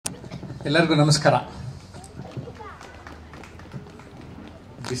ಎಲ್ಲರಿಗೂ ನಮಸ್ಕಾರ.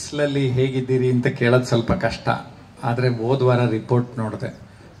 ಬಿಸಿಲಲ್ಲಿ ಹೇಗಿದ್ದೀರಿ ಅಂತ ಕೇಳೋದು ಸ್ವಲ್ಪ ಕಷ್ಟ. ಆದರೆ ಹೋದ ವಾರ ರಿಪೋರ್ಟ್ ನೋಡಿದೆ,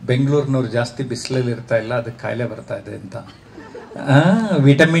 ಬೆಂಗಳೂರಿನವ್ರು ಜಾಸ್ತಿ ಬಿಸಿಲಲ್ಲಿ ಇರ್ತಾ ಇಲ್ಲ, ಅದಕ್ಕೆ ಕಾಯಿಲೆ ಬರ್ತಾ ಇದೆ ಅಂತ.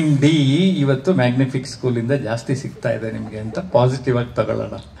 ವಿಟಮಿನ್ ಡಿ ಇವತ್ತು ಮ್ಯಾಗ್ನಿಫಿಕ್ ಸ್ಕೂಲಿಂದ ಜಾಸ್ತಿ ಸಿಗ್ತಾ ಇದೆ ನಿಮಗೆ ಅಂತ ಪಾಸಿಟಿವ್ ಆಗಿ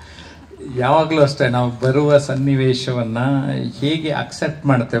ತಗೊಳ್ಳೋಣ. ಯಾವಾಗಲೂ ಅಷ್ಟೇ, ನಾವು ಬರುವ ಸನ್ನಿವೇಶವನ್ನು ಹೇಗೆ ಅಕ್ಸೆಪ್ಟ್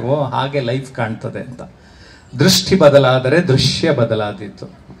ಮಾಡ್ತೇವೋ ಹಾಗೆ ಲೈಫ್ ಕಾಣ್ತದೆ ಅಂತ. ದೃಷ್ಟಿ ಬದಲಾದರೆ ದೃಶ್ಯ ಬದಲಾದೀತು.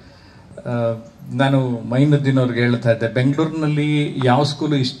 ನಾನು ಮೈನುದ್ದೀನ್ ಅವ್ರಿಗೆ ಹೇಳ್ತಾ ಇದ್ದೆ, ಬೆಂಗಳೂರಿನಲ್ಲಿ ಯಾವ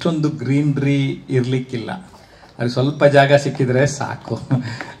ಸ್ಕೂಲು ಇಷ್ಟೊಂದು ಗ್ರೀನ್ರಿ ಇರಲಿಕ್ಕಿಲ್ಲ, ಅದು ಸ್ವಲ್ಪ ಜಾಗ ಸಿಕ್ಕಿದ್ರೆ ಸಾಕು.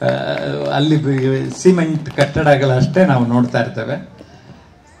 ಅಲ್ಲಿ ಸಿಮೆಂಟ್ ಕಟ್ಟಡಗಳಷ್ಟೇ ನಾವು ನೋಡ್ತಾ ಇರ್ತೇವೆ.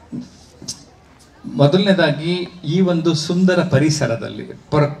 ಮೊದಲನೇದಾಗಿ ಈ ಒಂದು ಸುಂದರ ಪರಿಸರದಲ್ಲಿ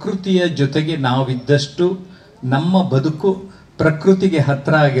ಪ್ರಕೃತಿಯ ಜೊತೆಗೆ ನಾವಿದ್ದಷ್ಟು ನಮ್ಮ ಬದುಕು ಪ್ರಕೃತಿಗೆ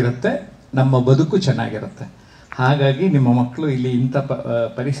ಹತ್ರ ಆಗಿರುತ್ತೆ, ನಮ್ಮ ಬದುಕು ಚೆನ್ನಾಗಿರುತ್ತೆ. ಹಾಗಾಗಿ ನಿಮ್ಮ ಮಕ್ಕಳು ಇಲ್ಲಿ ಇಂಥ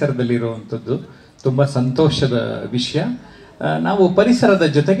ಪರಿಸರದಲ್ಲಿರುವಂಥದ್ದು ತುಂಬ ಸಂತೋಷದ ವಿಷಯ. ನಾವು ಪರಿಸರದ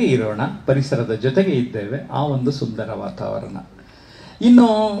ಜೊತೆಗೆ ಇರೋಣ, ಪರಿಸರದ ಜೊತೆಗೆ ಇದ್ದೇವೆ, ಆ ಒಂದು ಸುಂದರ ವಾತಾವರಣ. ಇನ್ನು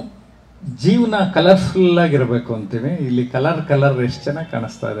ಜೀವನ ಕಲರ್ಫುಲ್ ಆಗಿರಬೇಕು ಅಂತೀವಿ. ಇಲ್ಲಿ ಕಲರ್ ಎಷ್ಟು ಚೆನ್ನಾಗಿ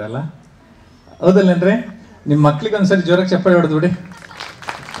ಕಾಣಿಸ್ತಾ ಇದೆ ಅಲ್ಲ, ಹೌದಲ್ಲೇನ್ರಿ? ನಿಮ್ಮ ಮಕ್ಳಿಗೆ ಒಂದ್ಸರಿ ಜೋರಾಗಿ ಚಪ್ಪಾಳೆ ಹೊಡೆದ್ಬಿಡಿ.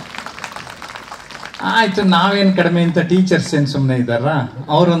 ಆಯ್ತು, ನಾವೇನು ಕಡಿಮೆ ಅಂತ ಟೀಚರ್ಸ್ ಏನು ಸುಮ್ಮನೆ ಇದ್ದಾರ,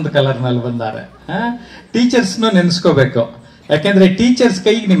 ಅವರೊಂದು ಕಲರ್ನಲ್ಲಿ ಬಂದಾರೆ. ಟೀಚರ್ಸ್ನು ನೆನೆಸ್ಕೋಬೇಕು, ಯಾಕೆಂದ್ರೆ ಟೀಚರ್ಸ್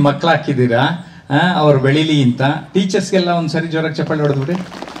ಕೈಗೆ ನಿಮ್ಮ ಮಕ್ಳು ಹಾಕಿದ್ದೀರಾ, ಅವ್ರು ಬೆಳೀಲಿ ಅಂತ. ಟೀಚರ್ಸ್ಗೆಲ್ಲ ಒಂದ್ಸರಿ ಜೋರಾಗಿ ಚಪ್ಪಾಳೆ ಹೊಡೆದ್ಬಿಡಿ.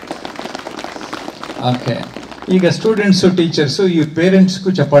 ಓಕೆ, ಈಗ ಸ್ಟೂಡೆಂಟ್ಸು ಟೀಚರ್ಸು ಈ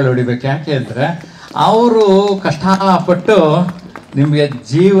ಪೇರೆಂಟ್ಸ್ಗೂ ಚಪ್ಪಾಳೆ ಹೊಡಿಬೇಕು. ಯಾಕೆ ಅಂದರೆ ಅವರು ಕಷ್ಟಪಟ್ಟು ನಿಮಗೆ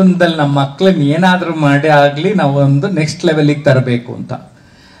ಜೀವನದಲ್ಲಿ ನಮ್ಮ ಮಕ್ಳನ್ನ ಏನಾದರೂ ಮಾಡಿ ಆಗಲಿ ನಾವು ಒಂದು ನೆಕ್ಸ್ಟ್ ಲೆವೆಲಿಗೆ ತರಬೇಕು ಅಂತ.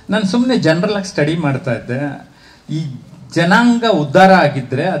 ನಾನು ಸುಮ್ಮನೆ ಜನರಲ್ ಆಗಿ ಸ್ಟಡಿ ಮಾಡ್ತಾ ಇದ್ದೆ. ಈ ಜನಾಂಗ ಉದ್ಧಾರ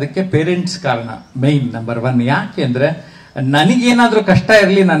ಆಗಿದ್ರೆ ಅದಕ್ಕೆ ಪೇರೆಂಟ್ಸ್ ಕಾರಣ, ಮೈನ್ ನಂಬರ್ 1. ಯಾಕೆ ಅಂದರೆ ನನಗೇನಾದರೂ ಕಷ್ಟ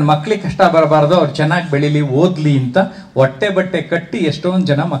ಇರಲಿ, ನನ್ನ ಮಕ್ಳಿಗೆ ಕಷ್ಟ ಬರಬಾರ್ದು, ಅವ್ರು ಚೆನ್ನಾಗಿ ಬೆಳೀಲಿ, ಓದ್ಲಿ ಅಂತ ಹೊಟ್ಟೆ ಬಟ್ಟೆ ಕಟ್ಟಿ ಎಷ್ಟೊಂದು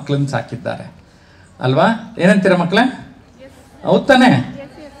ಜನ ಮಕ್ಳನ್ನ ಸಾಕಿದ್ದಾರೆ ಅಲ್ವಾ? ಏನಂತೀರ ಮಕ್ಳೇ? ಹೌದ್ ತಾನೆ?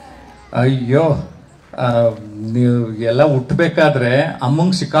 ಅಯ್ಯೋ, ನೀವು ಎಲ್ಲ ಹುಟ್ಟಬೇಕಾದ್ರೆ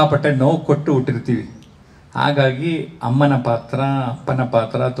ಅಮ್ಮಂಗೆ ಸಿಕ್ಕಾಪಟ್ಟೆ ನೋವು ಕೊಟ್ಟು ಹುಟ್ಟಿರ್ತೀವಿ. ಹಾಗಾಗಿ ಅಮ್ಮನ ಪಾತ್ರ, ಅಪ್ಪನ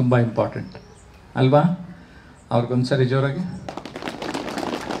ಪಾತ್ರ ತುಂಬ ಇಂಪಾರ್ಟೆಂಟ್ ಅಲ್ವಾ? ಅವ್ರಿಗೊಂದ್ಸರಿ ಜೋರಾಗಿ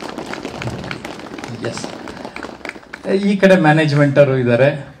ಎಸ್. ಈ ಕಡೆ ಮ್ಯಾನೇಜ್ಮೆಂಟರು ಇದ್ದಾರೆ,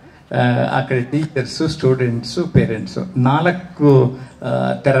 ಆ ಕಡೆ ಟೀಚರ್ಸು, ಸ್ಟೂಡೆಂಟ್ಸು, ಪೇರೆಂಟ್ಸು. 4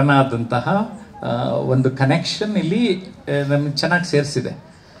 ತೆರನಾದಂತಹ ಒಂದು ಕನೆಕ್ಷನ್ ಇಲ್ಲಿ ನಮಗೆ ಚೆನ್ನಾಗಿ ಸೇರಿಸಿದೆ.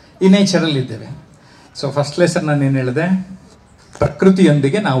 ಈ ನೇಚರಲ್ಲಿ ಇದ್ದೇವೆ. ಸೊ ಫಸ್ಟ್ ಲೆಸನ್ ನಾನು ಏನು ಹೇಳಿದೆ,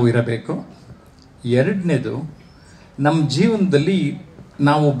 ಪ್ರಕೃತಿಯೊಂದಿಗೆ ನಾವು ಇರಬೇಕು. ಎರಡನೇದು, ನಮ್ಮ ಜೀವನದಲ್ಲಿ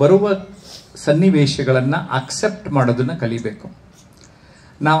ನಾವು ಬರುವ ಸನ್ನಿವೇಶಗಳನ್ನು ಅಕ್ಸೆಪ್ಟ್ ಮಾಡೋದನ್ನು ಕಲಿಬೇಕು.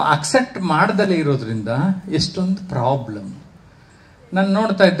 ನಾವು ಅಕ್ಸೆಪ್ಟ್ ಮಾಡ್ದಲೇ ಇರೋದ್ರಿಂದ ಎಷ್ಟೊಂದು ಪ್ರಾಬ್ಲಮ್. ನಾನು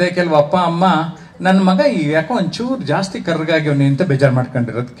ನೋಡ್ತಾ ಇದ್ದೆ, ಕೆಲವು ಅಪ್ಪ ಅಮ್ಮ ನನ್ನ ಮಗ ಯಾಕೋ ಒಂಚೂರು ಜಾಸ್ತಿ ಕರ್ಗಾಗ್ಯವನಿ ಅಂತ ಬೇಜಾರು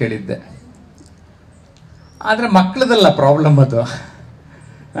ಮಾಡ್ಕೊಂಡಿರೋದು ಕೇಳಿದ್ದೆ. ಆದರೆ ಮಕ್ಕಳದಲ್ಲ ಪ್ರಾಬ್ಲಮ್ ಅದು,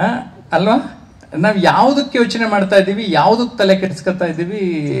 ಅಲ್ವಾ? ನಾವು ಯಾವುದಕ್ಕೆ ಯೋಚನೆ ಮಾಡ್ತಾ ಇದ್ದೀವಿ, ಯಾವುದಕ್ಕೆ ತಲೆ ಕೆಡಿಸ್ಕೊತಾ ಇದ್ದೀವಿ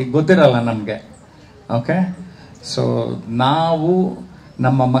ಗೊತ್ತಿರಲ್ಲ ನಮಗೆ. ಓಕೆ, ಸೊ ನಾವು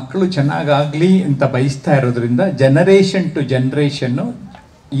ನಮ್ಮ ಮಕ್ಕಳು ಚೆನ್ನಾಗಾಗಲಿ ಅಂತ ಬಯಸ್ತಾ ಇರೋದ್ರಿಂದ ಜನರೇಷನ್ ಟು ಜನರೇಷನ್ನು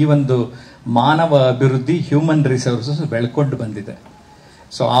ಈ ಒಂದು ಮಾನವ ಅಭಿವೃದ್ಧಿ, ಹ್ಯೂಮನ್ ರಿಸೋರ್ಸಸ್ ಬೆಳ್ಕೊಂಡು ಬಂದಿದೆ.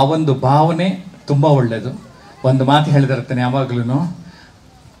 ಸೊ ಆ ಒಂದು ಭಾವನೆ ತುಂಬ ಒಳ್ಳೆಯದು. ಒಂದು ಮಾತು ಹೇಳಿದಿರ್ತಾನೆ ಯಾವಾಗಲೂ,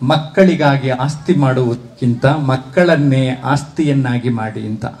 ಮಕ್ಕಳಿಗಾಗಿ ಆಸ್ತಿ ಮಾಡುವುದಕ್ಕಿಂತ ಮಕ್ಕಳನ್ನೇ ಆಸ್ತಿಯನ್ನಾಗಿ ಮಾಡಿ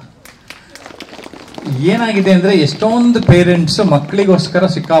ಅಂತ. ಏನಾಗಿದೆ ಅಂದರೆ ಎಷ್ಟೊಂದು ಪೇರೆಂಟ್ಸು ಮಕ್ಕಳಿಗೋಸ್ಕರ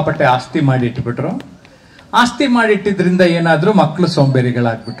ಸಿಕ್ಕಾಪಟ್ಟೆ ಆಸ್ತಿ ಮಾಡಿಟ್ಬಿಟ್ರು. ಆಸ್ತಿ ಮಾಡಿಟ್ಟಿದ್ರಿಂದ ಏನಾದರೂ ಮಕ್ಕಳು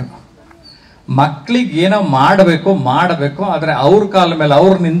ಸೋಂಬೇರಿಗಳಾಗ್ಬಿಟ್ರು. ಮಕ್ಕಳಿಗೆ ಏನೋ ಮಾಡಬೇಕು, ಆದರೆ ಅವ್ರ ಕಾಲ ಮೇಲೆ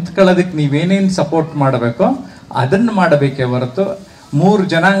ಅವ್ರು ನಿಂತ್ಕೊಳ್ಳೋದಕ್ಕೆ ನೀವೇನೇನು ಸಪೋರ್ಟ್ ಮಾಡಬೇಕೋ ಅದನ್ನು ಮಾಡಬೇಕೇ ಹೊರತು 3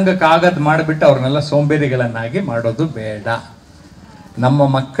 ಜನಾಂಗಕ್ಕಾಗದು ಮಾಡಿಬಿಟ್ಟು ಅವ್ರನ್ನೆಲ್ಲ ಸೋಂಬೇರಿಗಳನ್ನಾಗಿ ಮಾಡೋದು ಬೇಡ. ನಮ್ಮ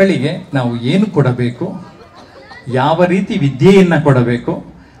ಮಕ್ಕಳಿಗೆ ನಾವು ಏನು ಕೊಡಬೇಕು, ಯಾವ ರೀತಿ ವಿದ್ಯೆಯನ್ನು ಕೊಡಬೇಕು,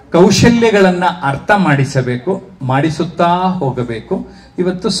 ಕೌಶಲ್ಯಗಳನ್ನು ಅರ್ಥ ಮಾಡಿಸುತ್ತಾ ಹೋಗಬೇಕು.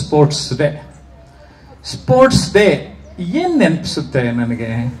 ಇವತ್ತು ಸ್ಪೋರ್ಟ್ಸ್ ಡೇ ಏನು ನೆನಪಿಸುತ್ತೆ ನನಗೆ?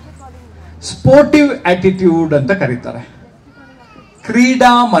 ಸ್ಪೋರ್ಟಿವ್ ಆಟಿಟ್ಯೂಡ್ ಅಂತ ಕರೀತಾರೆ,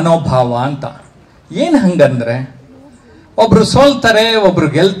 ಕ್ರೀಡಾ ಮನೋಭಾವ ಅಂತ. ಏನು ಹಂಗಂದ್ರೆ ಒಬ್ರು ಸೋಲ್ತಾರೆ, ಒಬ್ರು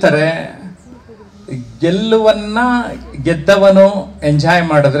ಗೆಲ್ತಾರೆ. ಗೆದ್ದವನು ಎಂಜಾಯ್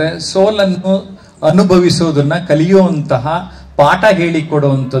ಮಾಡಿದ್ರೆ ಸೋಲನ್ನು ಅನುಭವಿಸೋದನ್ನ ಕಲಿಯುವಂತಹ ಪಾಠ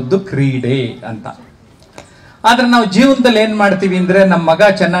ಹೇಳಿಕೊಡುವಂಥದ್ದು ಕ್ರೀಡೆ ಅಂತ. ಆದ್ರೆ ನಾವು ಜೀವನದಲ್ಲಿ ಏನ್ ಮಾಡ್ತೀವಿ ಅಂದ್ರೆ, ನಮ್ಮ ಮಗ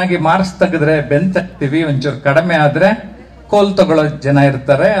ಚೆನ್ನಾಗಿ ಮಾರ್ಕ್ಸ್ ತೆಗೆದ್ರೆ ಬೆಂತಕ್ತೀವಿ, ಒಂಚೂರು ಕಡಿಮೆ ಆದ್ರೆ ಕೋಲ್ ತಗೊಳ್ಳೋ ಜನ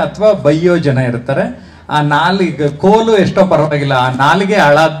ಇರ್ತಾರೆ ಅಥವಾ ಬೈಯೋ ಜನ ಇರ್ತಾರೆ. ಆ ನಾಲಿಗೆ ಕೋಲು ಎಷ್ಟೋ ಪರವಾಗಿಲ್ಲ, ಆ ನಾಲಿಗೆ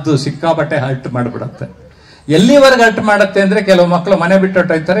ಹಳದ್ದು ಸಿಕ್ಕಾಪಟ್ಟೆ ಹರ್ಟ್ ಮಾಡಿಬಿಡುತ್ತೆ. ಎಲ್ಲಿವರೆಗೆ ಅರ್ಟ್ ಮಾಡುತ್ತೆ ಅಂದ್ರೆ ಕೆಲವು ಮಕ್ಕಳು ಮನೆ ಬಿಟ್ಟು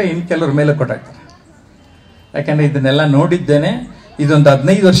ಹೊಟ್ಟೋಗ್ತಾರೆ, ಇನ್ನು ಕೆಲವರು ಮೇಲೆ ಕೊಟ್ಟಾಗ್ತಾರೆ. ಯಾಕಂದ್ರೆ ಇದನ್ನೆಲ್ಲ ನೋಡಿದ್ದೇನೆ. ಇದೊಂದು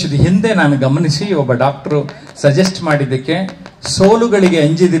 15 ವರ್ಷದ ಹಿಂದೆ ನಾನು ಗಮನಿಸಿ ಒಬ್ಬ ಡಾಕ್ಟರು ಸಜೆಸ್ಟ್ ಮಾಡಿದ್ದಕ್ಕೆ ಸೋಲುಗಳಿಗೆ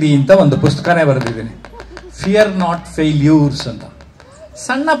ಅಂಜಿದಿರಿ ಅಂತ ಒಂದು ಪುಸ್ತಕನೇ ಬರೆದಿದ್ದೀನಿ, ಫಿಯರ್ ನಾಟ್ ಫೇಲ್ಯೂರ್ಸ್ ಅಂತ.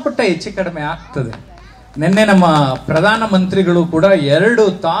 ಸಣ್ಣ ಪುಟ್ಟ ಹೆಚ್ಚು ಕಡಿಮೆ ಆಗ್ತದೆ. ನಿನ್ನೆ ನಮ್ಮ ಪ್ರಧಾನ ಮಂತ್ರಿಗಳು ಕೂಡ 2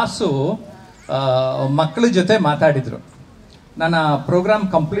 ತಾಸು ಮಕ್ಕಳ ಜೊತೆ ಮಾತಾಡಿದ್ರು. ನಾನು ಪ್ರೋಗ್ರಾಮ್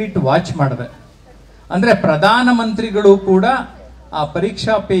ಕಂಪ್ಲೀಟ್ ವಾಚ್ ಮಾಡಿದೆ. ಅಂದ್ರೆ ಪ್ರಧಾನ ಮಂತ್ರಿಗಳು ಕೂಡ ಆ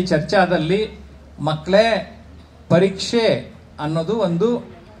ಪರೀಕ್ಷಾ ಪೇ ಚರ್ಚಾದಲ್ಲಿ ಮಕ್ಕಳೇ ಪರೀಕ್ಷೆ ಅನ್ನೋದು ಒಂದು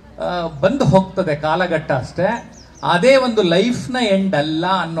ಬಂದು ಹೋಗ್ತದೆ ಕಾಲಘಟ್ಟ ಅಷ್ಟೇ, ಅದೇ ಒಂದು ಲೈಫ್ನ ಎಂಡ್ ಅಲ್ಲ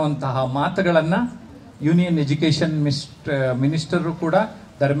ಅನ್ನುವಂತಹ ಮಾತುಗಳನ್ನ ಯೂನಿಯನ್ ಎಜುಕೇಶನ್ ಮಿನಿಸ್ಟರು ಕೂಡ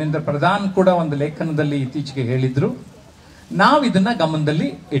ಧರ್ಮೇಂದ್ರ ಪ್ರಧಾನ್ ಕೂಡ ಒಂದು ಲೇಖನದಲ್ಲಿ ಇತ್ತೀಚೆಗೆ ಹೇಳಿದ್ರು. ನಾವು ಇದನ್ನ ಗಮನದಲ್ಲಿ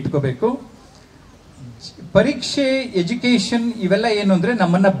ಇಟ್ಕೋಬೇಕು. ಪರೀಕ್ಷೆ, ಎಜುಕೇಶನ್ ಇವೆಲ್ಲ ಏನು ಅಂದ್ರೆ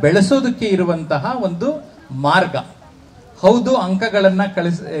ನಮ್ಮನ್ನ ಬೆಳೆಸೋದಕ್ಕೆ ಇರುವಂತಹ ಒಂದು ಮಾರ್ಗ. ಹೌದು, ಅಂಕಗಳನ್ನ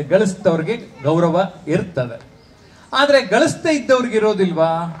ಗಳಿಸಿದವ್ರಿಗೆ ಗೌರವ ಇರ್ತದೆ, ಆದ್ರೆ ಗಳಿಸದೇ ಇದ್ದವ್ರಿಗೆ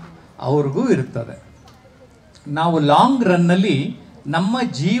ಇರೋದಿಲ್ವಾ? ಅವ್ರಿಗೂ ಇರ್ತದೆ. ನಾವು ಲಾಂಗ್ ರನ್ ಅಲ್ಲಿ ನಮ್ಮ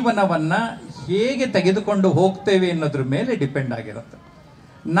ಜೀವನವನ್ನ ಹೇಗೆ ತೆಗೆದುಕೊಂಡು ಹೋಗ್ತೇವೆ ಅನ್ನೋದ್ರ ಮೇಲೆ ಡಿಪೆಂಡ್ ಆಗಿರುತ್ತೆ.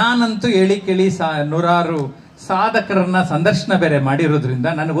 ನಾನಂತೂ ಹೇಳಿ ಕೇಳಿ ನೂರಾರು ಸಾಧಕರನ್ನ ಸಂದರ್ಶನ ಬೇರೆ ಮಾಡಿರೋದ್ರಿಂದ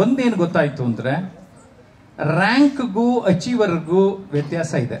ನನಗೊಂದೇನು ಗೊತ್ತಾಯ್ತು ಅಂದ್ರೆ, ರ್ಯಾಂಕ್ಗೂ ಅಚೀವರ್ಗೂ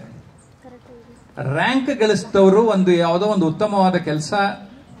ವ್ಯತ್ಯಾಸ ಇದೆ. ರ್ಯಾಂಕ್ ಗಳಿಸಿದವರು ಒಂದು ಯಾವುದೋ ಒಂದು ಉತ್ತಮವಾದ ಕೆಲಸ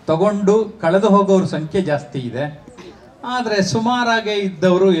ತಗೊಂಡು ಕಳೆದು ಹೋಗೋರ ಸಂಖ್ಯೆ ಜಾಸ್ತಿ ಇದೆ. ಆದ್ರೆ ಸುಮಾರಾಗೆ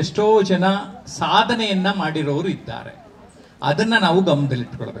ಇದ್ದವರು ಎಷ್ಟೋ ಜನ ಸಾಧನೆಯನ್ನ ಮಾಡಿರೋರು ಇದ್ದಾರೆ. ಅದನ್ನ ನಾವು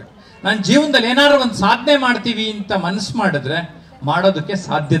ಗಮನದಲ್ಲಿಟ್ಕೊಳ್ಬೇಕು. ನಾನು ಜೀವನದಲ್ಲಿ ಏನಾದ್ರು ಒಂದು ಸಾಧನೆ ಮಾಡ್ತೀವಿ ಅಂತ ಮನಸ್ಸು ಮಾಡಿದ್ರೆ ಮಾಡೋದಕ್ಕೆ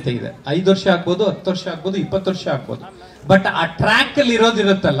ಸಾಧ್ಯತೆ ಇದೆ. 5 ವರ್ಷ ಆಗ್ಬೋದು, 10 ವರ್ಷ ಆಗ್ಬೋದು, 20 ವರ್ಷ ಆಗ್ಬೋದು. ಬಟ್ ಆ ಟ್ರ್ಯಾಕ್ ಅಲ್ಲಿ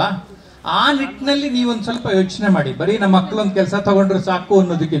ಇರೋದಿರುತ್ತಲ್ಲ, ಆ ನಿಟ್ಟಿನಲ್ಲಿ ನೀವೊಂದು ಸ್ವಲ್ಪ ಯೋಚನೆ ಮಾಡಿ. ಬರೀ ನಮ್ಮ ಮಕ್ಕಳೊಂದು ಕೆಲಸ ತಗೊಂಡ್ರು ಸಾಕು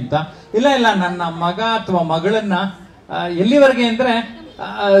ಅನ್ನೋದಕ್ಕಿಂತ ಇಲ್ಲ ನನ್ನ ಮಗ ಅಥವಾ ಮಗಳನ್ನ ಎಲ್ಲಿವರೆಗೆ ಅಂದ್ರೆ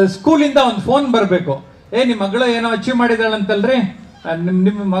ಸ್ಕೂಲಿಂದ ಒಂದು ಫೋನ್ ಬರಬೇಕು, ನಿಮ್ಮ ಮಗಳು ಏನೋ ಅಚೀವ್ ಮಾಡಿದಾಳಂತಲ್ರಿ,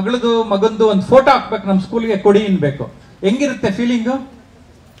 ನಿಮ್ಮ ಮಗಂದು ಒಂದು ಫೋಟೋ ಹಾಕ್ಬೇಕು, ನಮ್ಮ ಸ್ಕೂಲ್ಗೆ ಕೊಡಿ ಅನ್ಬೇಕು. ಹೆಂಗಿರುತ್ತೆ ಫೀಲಿಂಗು?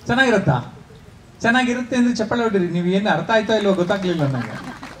 ಚೆನ್ನಾಗಿರುತ್ತಾ? ಚೆನ್ನಾಗಿರುತ್ತೆ ಅಂದ್ರೆ ಚಪ್ಪಳೆ ಹೊಡಿರಿ. ನೀವು ಏನು ಅರ್ಥ ಆಯ್ತಾ ಇಲ್ವೋ ಗೊತ್ತಾಗ್ಲಿಲ್ಲ ನನಗೆ.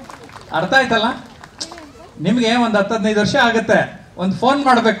 ಅರ್ಥ ಆಯ್ತಲ್ಲ? ನಿಮ್ಗೆ ಒಂದು 10-15 ವರ್ಷ ಆಗುತ್ತೆ, ಒಂದು ಫೋನ್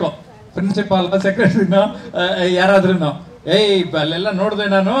ಮಾಡಬೇಕು ಪ್ರಿನ್ಸಿಪಾಲ್, ಸೆಕ್ರೆಟರಿನೋ ಯಾರಾದ್ರೂ, ಅಲ್ಲೆಲ್ಲ ನೋಡಿದೆ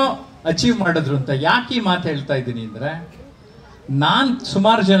ನಾನು ಅಚೀವ್ ಮಾಡಿದ್ರು ಅಂತ. ಯಾಕೆ ಈ ಮಾತು ಹೇಳ್ತಾ ಇದ್ದೀನಿ ಅಂದ್ರೆ, ನಾನ್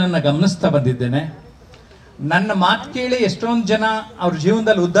ಸುಮಾರು ಜನನ ಗಮನಿಸ್ತಾ ಬಂದಿದ್ದೇನೆ. ನನ್ನ ಮಾತು ಕೇಳಿ ಎಷ್ಟೊಂದು ಜನ ಅವ್ರ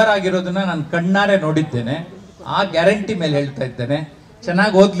ಜೀವನದಲ್ಲಿ ಉದ್ಧಾರ ಆಗಿರೋದನ್ನ ನಾನು ಕಣ್ಣಾರೆ ನೋಡಿದ್ದೇನೆ. ಆ ಗ್ಯಾರಂಟಿ ಮೇಲೆ ಹೇಳ್ತಾ ಇದ್ದೇನೆ.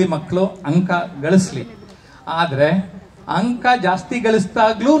 ಚೆನ್ನಾಗಿ ಓದ್ಲಿ ಮಕ್ಕಳು, ಅಂಕ ಗಳಿಸ್ಲಿ. ಆದ್ರೆ ಅಂಕ ಜಾಸ್ತಿ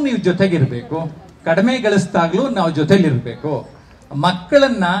ಗಳಿಸ್ದಾಗ್ಲೂ ನೀವು ಜೊತೆಗಿರ್ಬೇಕು, ಕಡಿಮೆ ಗಳಿಸ್ದಾಗ್ಲೂ ನಾವು ಜೊತೆಲಿರ್ಬೇಕು.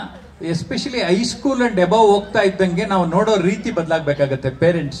 ಮಕ್ಕಳನ್ನ ಎಸ್ಪೆಷಲಿ ಹೈಸ್ಕೂಲ್ ಅಂಡ್ ಎಬವ್ ಹೋಗ್ತಾ ಇದ್ದಂಗೆ ನಾವು ನೋಡೋ ರೀತಿ ಬದಲಾಗಬೇಕಾಗತ್ತೆ.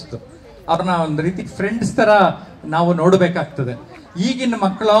 ಪೇರೆಂಟ್ಸ್ ಅವ್ರನ್ನ ಒಂದು ರೀತಿ ಫ್ರೆಂಡ್ಸ್ ತರ ನಾವು ನೋಡಬೇಕಾಗ್ತದೆ. ಈಗಿನ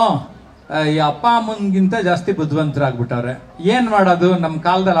ಮಕ್ಕಳು ಈ ಅಪ್ಪ ಅಮ್ಮನ್ಗಿಂತ ಜಾಸ್ತಿ ಬುದ್ಧಿವಂತರಾಗ್ಬಿಟ್ಟವ್ರೆ. ಏನ್ ಮಾಡೋದು? ನಮ್ಮ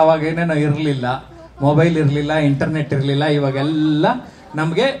ಕಾಲದಲ್ಲಿ ಅವಾಗ ಏನೇನೋ ಇರಲಿಲ್ಲ, ಮೊಬೈಲ್ ಇರಲಿಲ್ಲ, ಇಂಟರ್ನೆಟ್ ಇರಲಿಲ್ಲ. ಇವಾಗೆಲ್ಲ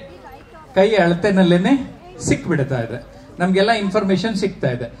ನಮ್ಗೆ ಕೈ ಅಳತೆನಲ್ಲೇನೆ ಸಿಕ್ಬಿಡ್ತಾ ಇದೆ, ನಮ್ಗೆಲ್ಲ ಇನ್ಫಾರ್ಮೇಶನ್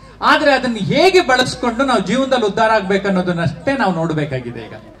ಸಿಗ್ತಾ ಇದೆ. ಆದ್ರೆ ಅದನ್ನ ಹೇಗೆ ಬಳಸ್ಕೊಂಡು ನಾವು ಜೀವನದಲ್ಲಿ ಉದ್ಧಾರ ಆಗ್ಬೇಕನ್ನೋದನ್ನಷ್ಟೇ ನಾವು ನೋಡ್ಬೇಕಾಗಿದೆ.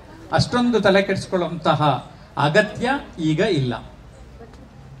 ಈಗ ಅಷ್ಟೊಂದು ತಲೆ ಕೆಡಿಸ್ಕೊಳ್ಳುವಂತಹ ಅಗತ್ಯ ಈಗ ಇಲ್ಲ.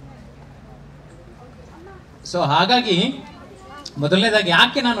 ಸೊ ಹಾಗಾಗಿ ಮೊದಲನೇದಾಗಿ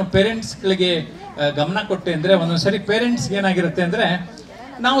ಯಾಕೆ ನಾನು ಪೇರೆಂಟ್ಸ್ಗಳಿಗೆ ಗಮನ ಕೊಟ್ಟೆ ಅಂದ್ರೆ, ಒಂದೊಂದ್ಸರಿ ಪೇರೆಂಟ್ಸ್ ಏನಾಗಿರುತ್ತೆ ಅಂದ್ರೆ,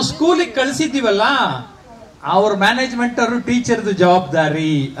 ನಾವು ಸ್ಕೂಲಿಗೆ ಕಳಿಸಿದ್ದೀವಲ್ಲ, ಅವ್ರ ಮ್ಯಾನೇಜ್ಮೆಂಟ್ ಅವರು ಟೀಚರ್ದು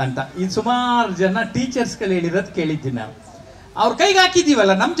ಜವಾಬ್ದಾರಿ ಅಂತ. ಇದು ಸುಮಾರು ಜನ ಟೀಚರ್ಸ್ಗಳು ಹೇಳಿರೋದು ಕೇಳಿದ್ದೀನಿ ನಾವು. ಅವ್ರ ಕೈಗೆ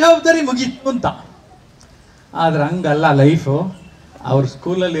ಹಾಕಿದೀವಲ್ಲ, ನಮ್ಮ ಜವಾಬ್ದಾರಿ ಮುಗೀತು ಅಂತ. ಆದ್ರೆ ಹಂಗಲ್ಲ ಲೈಫು. ಅವ್ರ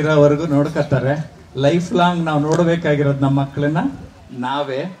ಸ್ಕೂಲಲ್ಲಿ ಇರೋವರೆಗೂ ನೋಡ್ಕೊತಾರೆ. ಲೈಫ್ ಲಾಂಗ್ ನಾವು ನೋಡಬೇಕಾಗಿರೋದು ನಮ್ಮ ಮಕ್ಕಳನ್ನ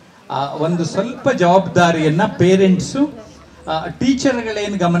ನಾವೇ. ಒಂದು ಸ್ವಲ್ಪ ಜವಾಬ್ದಾರಿಯನ್ನ ಪೇರೆಂಟ್ಸು,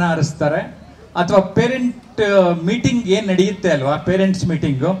 ಟೀಚರ್ಗಳೇನು ಗಮನ ಹರಿಸ್ತಾರೆ, ಅಥವಾ ಪೇರೆಂಟ್ ಮೀಟಿಂಗ್ ಏನ್ ನಡೆಯುತ್ತೆ ಅಲ್ವಾ, ಪೇರೆಂಟ್ಸ್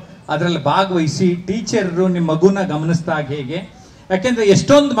ಮೀಟಿಂಗು, ಅದರಲ್ಲಿ ಭಾಗವಹಿಸಿ ಟೀಚರ್ರು ನಿಮ್ಮ ಮಗುನ ಗಮನಿಸಿದಾಗ ಹೇಗೆ. ಯಾಕೆಂದ್ರೆ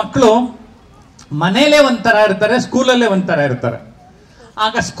ಎಷ್ಟೊಂದು ಮಕ್ಕಳು ಮನೇಲೆ ಒಂಥರ ಇರ್ತಾರೆ, ಸ್ಕೂಲಲ್ಲೇ ಒಂಥರ ಇರ್ತಾರೆ.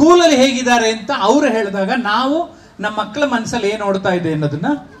 ಆಗ ಸ್ಕೂಲಲ್ಲಿ ಹೇಗಿದ್ದಾರೆ ಅಂತ ಅವ್ರು ಹೇಳಿದಾಗ ನಾವು ನಮ್ಮ ಮಕ್ಕಳ ಮನಸ್ಸಲ್ಲಿ ಏನ್ ಓಡ್ತಾ ಇದೆ ಅನ್ನೋದನ್ನ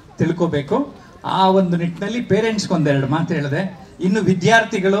ತಿಳ್ಕೋಬೇಕು. ಆ ಒಂದು ನಿಟ್ಟಿನಲ್ಲಿ ಪೇರೆಂಟ್ಸ್ಗೆ ಒಂದೆರಡು ಮಾತು ಹೇಳಿದೆ. ಇನ್ನು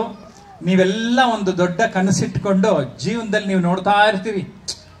ವಿದ್ಯಾರ್ಥಿಗಳು, ನೀವೆಲ್ಲ ಒಂದು ದೊಡ್ಡ ಕನಸಿಟ್ಕೊಂಡು ಜೀವನದಲ್ಲಿ ನೀವು ನೋಡ್ತಾ ಇರ್ತೀರಿ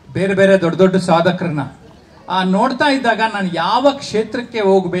ಬೇರೆ ಬೇರೆ ದೊಡ್ಡ ದೊಡ್ಡ ಸಾಧಕರನ್ನ. ನೋಡ್ತಾ ಇದ್ದಾಗ ನಾನು ಯಾವ ಕ್ಷೇತ್ರಕ್ಕೆ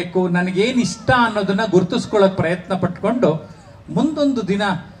ಹೋಗ್ಬೇಕು, ನನಗೇನ್ ಇಷ್ಟ ಅನ್ನೋದನ್ನ ಗುರುತಿಸ್ಕೊಳ್ಳೋಕೆ ಪ್ರಯತ್ನ ಪಟ್ಕೊಂಡು ಮುಂದೊಂದು ದಿನ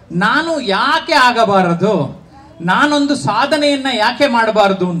ನಾನು ಯಾಕೆ ಆಗಬಾರದು, ನಾನೊಂದು ಸಾಧನೆಯನ್ನ ಯಾಕೆ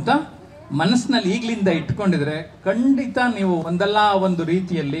ಮಾಡಬಾರದು ಅಂತ ಮನಸ್ಸಿನಲ್ಲಿ ಈಗ್ಲಿಂದ ಇಟ್ಕೊಂಡಿದ್ರೆ ಖಂಡಿತ ನೀವು ಒಂದಲ್ಲ ಒಂದು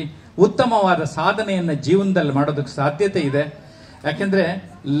ರೀತಿಯಲ್ಲಿ ಉತ್ತಮವಾದ ಸಾಧನೆಯನ್ನ ಜೀವನದಲ್ಲಿ ಮಾಡೋದಕ್ಕೆ ಸಾಧ್ಯತೆ ಇದೆ. ಯಾಕೆಂದ್ರೆ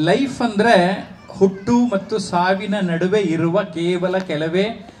ಲೈಫ್ ಅಂದ್ರೆ ಹುಟ್ಟು ಮತ್ತು ಸಾವಿನ ನಡುವೆ ಇರುವ ಕೇವಲ ಕೆಲವೇ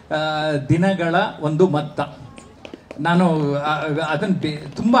ದಿನಗಳ ಒಂದು ಮೊತ್ತ. ನಾನು ಅದನ್ನು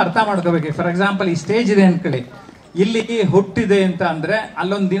ತುಂಬ ಅರ್ಥ ಮಾಡ್ಕೋಬೇಕು. ಫಾರ್ ಎಕ್ಸಾಂಪಲ್, ಈ ಸ್ಟೇಜ್ ಇದೆ ಅನ್ಕೊಳ್ಳಿ, ಇಲ್ಲಿ ಹುಟ್ಟಿದೆ ಅಂತ ಅಂದರೆ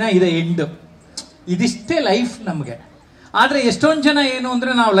ಅಲ್ಲೊಂದು ದಿನ ಇದೆ ಎಂಡ್. ಇದಿಷ್ಟೇ ಲೈಫ್ ನಮಗೆ. ಆದರೆ ಎಷ್ಟೊಂದು ಜನ ಏನು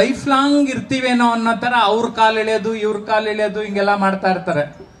ಅಂದರೆ ನಾವು ಲೈಫ್ ಲಾಂಗ್ ಇರ್ತೀವೇನೋ ಅನ್ನೋ ಥರ ಅವ್ರ ಕಾಲು ಎಳೆಯೋದು ಇವ್ರ ಕಾಲು ಎಳೆಯೋದು ಹಿಂಗೆಲ್ಲ ಮಾಡ್ತಾ ಇರ್ತಾರೆ.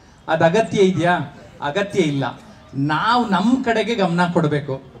 ಅದು ಅಗತ್ಯ ಇದೆಯಾ? ಅಗತ್ಯ ಇಲ್ಲ. ನಾವು ನಮ್ಮ ಕಡೆಗೆ ಗಮನ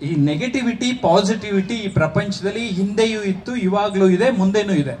ಕೊಡಬೇಕು. ಈ ನೆಗೆಟಿವಿಟಿ ಪಾಸಿಟಿವಿಟಿ ಈ ಪ್ರಪಂಚದಲ್ಲಿ ಹಿಂದೆಯೂ ಇತ್ತು, ಇವಾಗಲೂ ಇದೆ,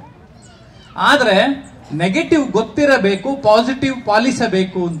 ಮುಂದೆನೂ ಇದೆ. ಆದರೆ ನೆಗೆಟಿವ್ ಗೊತ್ತಿರಬೇಕು, ಪಾಸಿಟಿವ್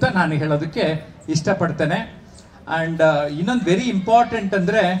ಪಾಲಿಸಬೇಕು ಅಂತ ನಾನು ಹೇಳೋದಕ್ಕೆ ಇಷ್ಟಪಡ್ತೇನೆ. ಆ್ಯಂಡ್ ಇನ್ನೊಂದು ವೆರಿ ಇಂಪಾರ್ಟೆಂಟ್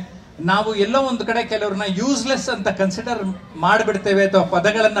ಅಂದರೆ, ನಾವು ಎಲ್ಲೋ ಒಂದು ಕಡೆ ಕೆಲವ್ರನ್ನ ಯೂಸ್ಲೆಸ್ ಅಂತ ಕನ್ಸಿಡರ್ ಮಾಡಿಬಿಡ್ತೇವೆ ಅಥವಾ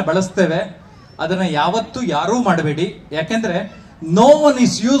ಪದಗಳನ್ನು ಬಳಸ್ತೇವೆ. ಅದನ್ನು ಯಾವತ್ತೂ ಯಾರೂ ಮಾಡಬೇಡಿ. ಯಾಕೆಂದರೆ no one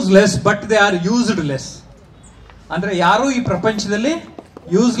is useless but they are used less. ಅಂದರೆ ಯಾರೂ ಈ ಪ್ರಪಂಚದಲ್ಲಿ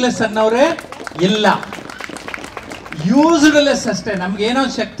ಯೂಸ್ಲೆಸ್ ಅನ್ನೋರೇ ಇಲ್ಲ, ಯೂಸ್ಡ್ ಲೆಸ್ ಅಷ್ಟೇ. ನಮ್ಗೇನೋ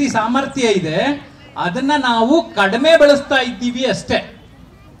ಶಕ್ತಿ ಸಾಮರ್ಥ್ಯ ಇದೆ, ಅದನ್ನ ನಾವು ಕಡಿಮೆ ಬಳಸ್ತಾ ಇದ್ದೀವಿ ಅಷ್ಟೇ.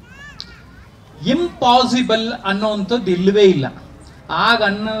 ಇಂಪಾಸಿಬಲ್ ಅನ್ನೋವಂಥದ್ದು ಇಲ್ಲವೇ ಇಲ್ಲ. ಆಗ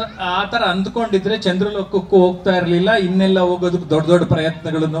ಆ ಥರ ಅಂದ್ಕೊಂಡಿದ್ರೆ ಚಂದ್ರಲೋಕಕ್ಕೂ ಹೋಗ್ತಾ ಇರಲಿಲ್ಲ, ಇನ್ನೆಲ್ಲ ಹೋಗೋದಕ್ಕೆ ದೊಡ್ಡ ದೊಡ್ಡ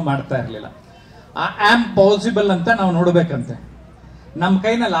ಪ್ರಯತ್ನಗಳನ್ನು ಮಾಡ್ತಾ ಇರಲಿಲ್ಲ. ಆ ಆಮ್ ಪಾಸಿಬಲ್ ಅಂತ ನಾವು ನೋಡ್ಬೇಕಂತೆ. ನಮ್ಮ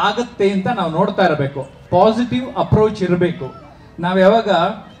ಕೈನಲ್ಲಿ ಆಗುತ್ತೆ ಅಂತ ನಾವು ನೋಡ್ತಾ ಇರಬೇಕು. ಪಾಸಿಟಿವ್ ಅಪ್ರೋಚ್ ಇರಬೇಕು. ನಾವು ಯಾವಾಗ,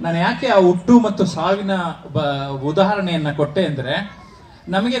 ನಾನು ಯಾಕೆ ಆ ಹುಟ್ಟು ಮತ್ತು ಸಾವಿನ ಉದಾಹರಣೆಯನ್ನ ಕೊಟ್ಟೆ ಅಂದ್ರೆ,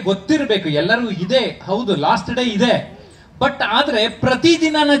 ನಮಗೆ ಗೊತ್ತಿರಬೇಕು ಎಲ್ಲರಿಗೂ ಇದೆ, ಹೌದು ಲಾಸ್ಟ್ ಡೇ ಇದೆ, ಬಟ್ ಆದ್ರೆ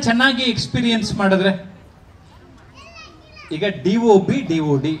ಪ್ರತಿದಿನ ಚೆನ್ನಾಗಿ ಎಕ್ಸ್ಪೀರಿಯನ್ಸ್ ಮಾಡಿದ್ರೆ, ಈಗ DOB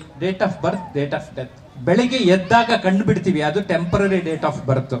DOD, date of birth date of death. ಬೆಳಿಗ್ಗೆ ಎದ್ದಾಗ ಕಣ್ಣು ಬಿಡ್ತೀವಿ, ಅದು ಟೆಂಪರರಿ ಡೇಟ್ ಆಫ್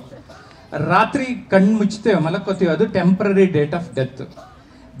ಬರ್ತ್. ರಾತ್ರಿ ಕಣ್ಣು ಮುಚ್ತೇವೆ, ಮಲಕೋತೀವಿ, ಅದು ಟೆಂಪರರಿ ಡೇಟ್ ಆಫ್ ಡೆತ್.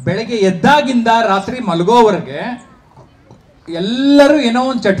 ಬೆಳಗ್ಗೆ ಎದ್ದಾಗಿಂದ ರಾತ್ರಿ ಮಲಗೋವರೆಗೆ ಎಲ್ಲರೂ ಏನೋ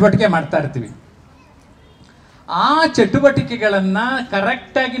ಒಂದು ಚಟುವಟಿಕೆ ಮಾಡ್ತಾ ಇರ್ತೀವಿ. ಆ ಚಟುವಟಿಕೆಗಳನ್ನ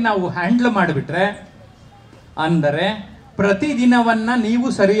ಕರೆಕ್ಟಾಗಿ ನಾವು ಹ್ಯಾಂಡಲ್ ಮಾಡಿಬಿಟ್ರೆ, ಅಂದರೆ ಪ್ರತಿದಿನವನ್ನ ನೀವು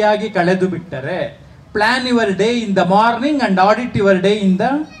ಸರಿಯಾಗಿ ಕಳೆದು ಬಿಟ್ಟರೆ, plan your day in the morning and audit your day in the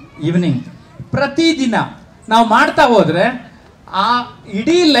evening. ಪ್ರತಿದಿನ ನಾವು ಮಾಡ್ತಾ ಹೋದ್ರೆ ಆ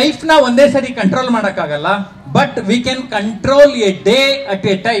ಇಡೀ ಲೈಫ್ನ ಒಂದೇ ಸರಿ ಕಂಟ್ರೋಲ್ ಮಾಡೋಕ್ಕಾಗಲ್ಲ, but we can control A day at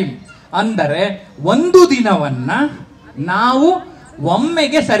A time. ಅಂದರೆ ಒಂದು ದಿನವನ್ನ ನಾವು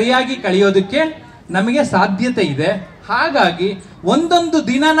ಒಮ್ಮೆಗೆ ಸರಿಯಾಗಿ ಕಳೆಯೋದಕ್ಕೆ ನಮಗೆ ಸಾಧ್ಯತೆ ಇದೆ. ಹಾಗಾಗಿ ಒಂದೊಂದು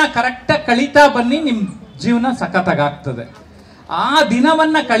ದಿನನ ಕರೆಕ್ಟಾಗಿ ಕಳೀತಾ ಬನ್ನಿ, ನಿಮ್ಮ ಜೀವನ ಸಖತ್ತಾಗ್ತದೆ. ಆ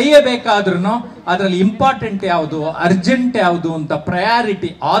ದಿನವನ್ನ ಕಳೆಯಬೇಕಾದ್ರೂ ಅದರಲ್ಲಿ ಇಂಪಾರ್ಟೆಂಟ್ ಯಾವುದು, ಅರ್ಜೆಂಟ್ ಯಾವುದು ಅಂತ ಪ್ರಯಾರಿಟಿ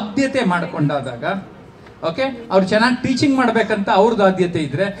ಆದ್ಯತೆ ಮಾಡಿಕೊಂಡಾದಾಗ, ಓಕೆ, ಅವ್ರು ಚೆನ್ನಾಗಿ ಟೀಚಿಂಗ್ ಮಾಡ್ಬೇಕಂತ ಅವ್ರದ್ದು ಆದ್ಯತೆ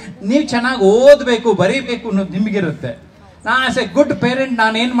ಇದ್ರೆ, ನೀವು ಚೆನ್ನಾಗಿ ಓದಬೇಕು ಬರೀಬೇಕು ಅನ್ನೋದು ನಿಮಗಿರುತ್ತೆ. ಆಸ್ ಎ ಗುಡ್ ಪೇರೆಂಟ್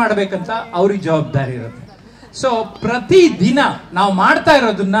ನಾನೇನ್ ಮಾಡ್ಬೇಕಂತ ಅವ್ರಿಗೆ ಜವಾಬ್ದಾರಿ ಇರುತ್ತೆ. ಸೊ ಪ್ರತಿದಿನ ನಾವು ಮಾಡ್ತಾ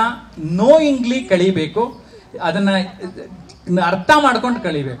ಇರೋದನ್ನ ನೋಯಿಂಗ್ಲಿ ಕಳಿಬೇಕು, ಅದನ್ನ ಅರ್ಥ ಮಾಡ್ಕೊಂಡು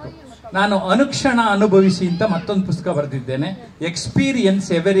ಕಳಿಬೇಕು. ನಾನು ಅನುಕ್ಷಣ ಅನುಭವಿಸಿ ಅಂತ ಮತ್ತೊಂದು ಪುಸ್ತಕ ಬರೆದಿದ್ದೇನೆ, ಎಕ್ಸ್ಪೀರಿಯನ್ಸ್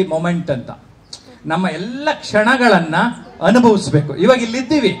ಎವರಿ ಮೊಮೆಂಟ್ ಅಂತ. ನಮ್ಮ ಎಲ್ಲ ಕ್ಷಣಗಳನ್ನ ಅನುಭವಿಸ್ಬೇಕು. ಇವಾಗ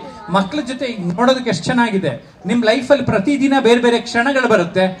ಇಲ್ಲಿದ್ದೀವಿ, ಮಕ್ಕಳ ಜೊತೆ ನೋಡೋದಕ್ಕೆ ಎಷ್ಟು ಚೆನ್ನಾಗಿದೆ. ನಿಮ್ಮ ಲೈಫಲ್ಲಿ ಪ್ರತಿದಿನ ಬೇರೆ ಬೇರೆ ಕ್ಷಣಗಳು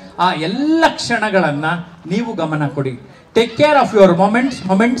ಬರುತ್ತೆ. ಆ ಎಲ್ಲ ಕ್ಷಣಗಳನ್ನ ನೀವು ಗಮನ ಕೊಡಿ. Take care of your moments,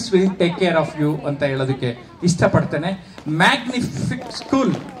 moments will take care of you ಅಂತ ಹೇಳೋದಕ್ಕೆ ಇಷ್ಟಪಡ್ತೇನೆ. ಮ್ಯಾಗ್ನಿಫಿಕ್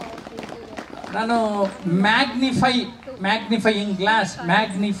ಸ್ಕೂಲ್, ನಾನು ಮ್ಯಾಗ್ನಿಫೈಯಿಂಗ್ ಗ್ಲಾಸ್,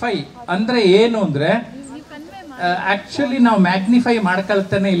 ಮ್ಯಾಗ್ನಿಫೈ ಅಂದ್ರೆ ಏನು ಅಂದ್ರೆ, ಆಕ್ಚುಲಿ ನಾವು ಮ್ಯಾಗ್ನಿಫೈ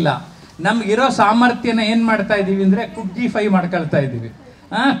ಮಾಡ್ಕೊಳ್ತಾನೆ ಇಲ್ಲ. ನಮ್ಗಿರೋ ಸಾಮರ್ಥ್ಯನ ಏನ್ ಮಾಡ್ತಾ ಇದೀವಿ ಅಂದ್ರೆ ಕುಗ್ಗಿಫೈ ಮಾಡ್ಕೊಳ್ತಾ ಇದೀವಿ.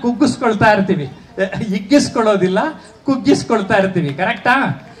 ಕುಗ್ಗಿಸ್ಕೊಳ್ತಾ ಇರ್ತೀವಿ, ಹಿಗ್ಗಿಸ್ಕೊಳ್ಳೋದಿಲ್ಲ, ಕುಗ್ಗಿಸ್ಕೊಳ್ತಾ ಇರ್ತೀವಿ. ಕರೆಕ್ಟಾ?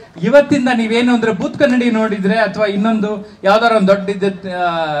 ಇವತ್ತಿಂದ ನೀವೇನು ಅಂದ್ರೆ ಬೂತ್ ಕನ್ನಡಿ ನೋಡಿದ್ರೆ ಅಥವಾ ಇನ್ನೊಂದು ಯಾವ್ದಾರ ಒಂದು ದೊಡ್ಡ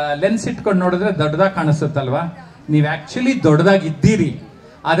ಲೆನ್ಸ್ ಇಟ್ಕೊಂಡು ನೋಡಿದ್ರೆ ದೊಡ್ಡದಾಗಿ ಕಾಣಿಸುತ್ತಲ್ವಾ? ನೀವು ಆಕ್ಚುಲಿ ದೊಡ್ಡದಾಗಿದ್ದೀರಿ,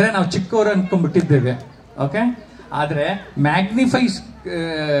 ಆದ್ರೆ ನಾವು ಚಿಕ್ಕವರು ಅನ್ಕೊಂಡ್ಬಿಟ್ಟಿದ್ದೇವೆ. ಓಕೆ, ಆದ್ರೆ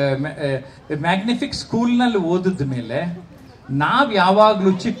ಮ್ಯಾಗ್ನಿಫಿಕ್ ಸ್ಕೂಲ್ನಲ್ಲಿ ಓದಿದ ಮೇಲೆ ನಾವ್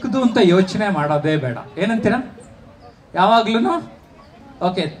ಯಾವಾಗ್ಲೂ ಚಿಕ್ಕದು ಅಂತ ಯೋಚನೆ ಮಾಡೋದೇ ಬೇಡ. ಏನಂತೀರಾ? ಯಾವಾಗ್ಲೂ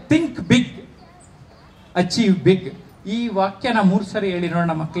okay, think big, achieve big. ಈ ವಾಕ್ಯನ 3 ಸರಿ ಹೇಳಿ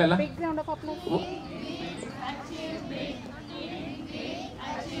ನೋಡೋಣ ಮಕ್ಕಳೆಲ್ಲ.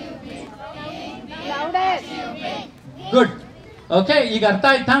 ಗುಡ್. ಓಕೆ, ಈಗ ಅರ್ಥ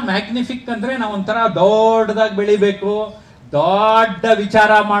ಆಯ್ತಾ? ಮ್ಯಾಗ್ನಿಫಿಕ್ ಅಂದ್ರೆ ನಾವು ಒಂಥರ ದೊಡ್ಡದಾಗಿ ಬೆಳಿಬೇಕು, ದೊಡ್ಡ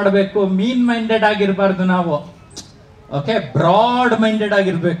ವಿಚಾರ ಮಾಡಬೇಕು, ಮೀನ್ ಮೈಂಡೆಡ್ ಆಗಿರ್ಬಾರ್ದು ನಾವು. ಓಕೆ, ಬ್ರಾಡ್ ಮೈಂಡೆಡ್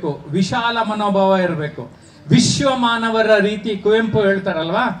ಆಗಿರ್ಬೇಕು, ವಿಶಾಲ ಮನೋಭಾವ ಇರಬೇಕು. ವಿಶ್ವ ಮಾನವರ ರೀತಿ ಕುವೆಂಪು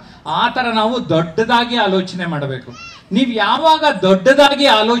ಹೇಳ್ತಾರಲ್ವಾ, ಆ ತರ ನಾವು ದೊಡ್ಡದಾಗಿ ಆಲೋಚನೆ ಮಾಡಬೇಕು. ನೀವು ಯಾವಾಗ ದೊಡ್ಡದಾಗಿ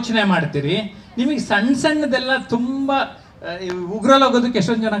ಆಲೋಚನೆ ಮಾಡ್ತೀರಿ, ನಿಮಗೆ ಸಣ್ಣ ಸಣ್ಣದೆಲ್ಲ ತುಂಬಾ ಉಗ್ರಲೋಗೋದಕ್ಕೆ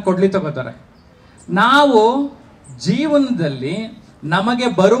ಎಷ್ಟೊಂದು ಜನ ಕೊಡ್ಲಿ ತಗೋತಾರೆ. ನಾವು ಜೀವನದಲ್ಲಿ ನಮಗೆ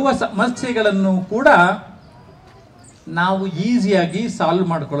ಬರುವ ಸಮಸ್ಯೆಗಳನ್ನು ಕೂಡ ನಾವು ಈಸಿಯಾಗಿ ಸಾಲ್ವ್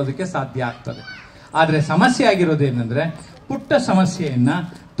ಮಾಡ್ಕೊಳ್ಳೋದಕ್ಕೆ ಸಾಧ್ಯ ಆಗ್ತದೆ. ಆದರೆ ಸಮಸ್ಯೆ ಆಗಿರೋದೇನೆಂದ್ರೆ, ಪುಟ್ಟ ಸಮಸ್ಯೆಯನ್ನ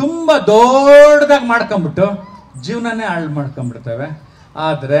ತುಂಬಾ ದೊಡ್ಡದಾಗಿ ಮಾಡ್ಕೊಂಡ್ಬಿಟ್ಟು ಜೀವನನೇ ಹಾಳು ಮಾಡ್ಕೊಂಡ್ಬಿಡ್ತೇವೆ.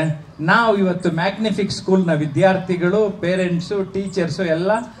 ಆದರೆ ನಾವು ಇವತ್ತು ಮ್ಯಾಗ್ನಿಫಿಕ್ ಸ್ಕೂಲ್ನ ವಿದ್ಯಾರ್ಥಿಗಳು, ಪೇರೆಂಟ್ಸು, ಟೀಚರ್ಸು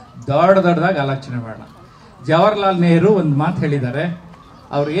ಎಲ್ಲ ದೊಡ್ಡದಾಗಿ ಆಲೋಚನೆ ಮಾಡೋಣ. ಜವಾಹರ್ಲಾಲ್ ನೆಹರು ಒಂದು ಮಾತು ಹೇಳಿದ್ದಾರೆ.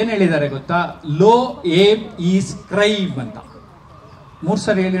 ಅವ್ರು ಏನು ಹೇಳಿದ್ದಾರೆ ಗೊತ್ತಾ? ಲೋ ಏಮ್ ಈಸ್ ಕ್ರೈಮ್ ಅಂತ. 3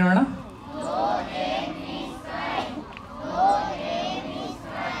 ಸರಿ ಹೇಳಿ ನೋಡೋಣ.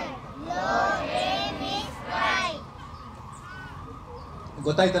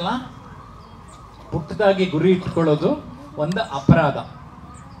 ಗೊತ್ತಾಯ್ತಲ್ಲ? ಪುಟ್ಟದಾಗಿ ಗುರಿ ಇಟ್ಕೊಳ್ಳೋದು ಒಂದು ಅಪರಾಧ.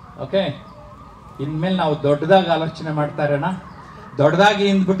 ಓಕೆ, ಇನ್ಮೇಲೆ ನಾವು ದೊಡ್ಡದಾಗಿ ಆಲೋಚನೆ ಮಾಡ್ತಾ ಇರೋಣ. ದೊಡ್ಡದಾಗಿ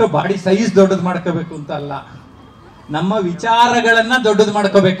ಅಂದ್ಬಿಟ್ಟು ಬಾಡಿ ಸೈಜ್ ದೊಡ್ಡದು ಮಾಡ್ಕೋಬೇಕು ಅಂತ ಅಲ್ಲ, ನಮ್ಮ ವಿಚಾರಗಳನ್ನ ದೊಡ್ಡದು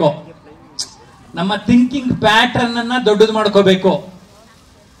ಮಾಡ್ಕೋಬೇಕು, ನಮ್ಮ ಥಿಂಕಿಂಗ್ ಪ್ಯಾಟರ್ನ್ ಅನ್ನ ದೊಡ್ಡದು ಮಾಡ್ಕೋಬೇಕು,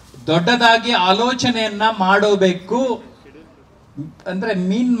 ದೊಡ್ಡದಾಗಿ ಆಲೋಚನೆಯನ್ನ ಮಾಡೋಬೇಕು. ಅಂದ್ರೆ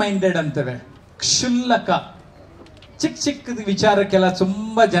ಮೀನ್ ಮೈಂಡೆಡ್ ಅಂತವೆ, ಕ್ಷುಲ್ಲಕ ಚಿಕ್ಕ ಚಿಕ್ಕ ವಿಚಾರಕ್ಕೆಲ್ಲ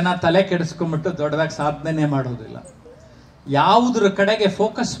ತುಂಬಾ ಜನ ತಲೆ ಕೆಡಿಸ್ಕೊಂಡ್ಬಿಟ್ಟು ದೊಡ್ಡದಾಗಿ ಸಾಧನೆ ಮಾಡೋದಿಲ್ಲ. ಯಾವುದ್ರ ಕಡೆಗೆ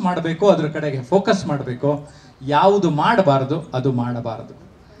ಫೋಕಸ್ ಮಾಡಬೇಕು ಅದ್ರ ಕಡೆಗೆ ಫೋಕಸ್ ಮಾಡಬೇಕು, ಯಾವುದು ಮಾಡಬಾರದು ಅದು ಮಾಡಬಾರದು.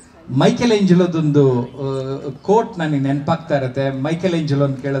 ಮೈಕೆಲ್ ಏಂಜಲೋದೊಂದು ಕೋಟ್ ನನಗೆ ನೆನಪಾಗ್ತಾ ಇರುತ್ತೆ. ಮೈಕೆಲ್ ಏಂಜಲೋ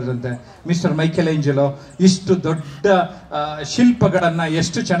ಅಂತ ಕೇಳಿದ್ರಂತೆ, ಮಿಸ್ಟರ್ ಮೈಕೆಲ್ ಏಂಜಲೋ, ಇಷ್ಟು ದೊಡ್ಡ ಶಿಲ್ಪಗಳನ್ನ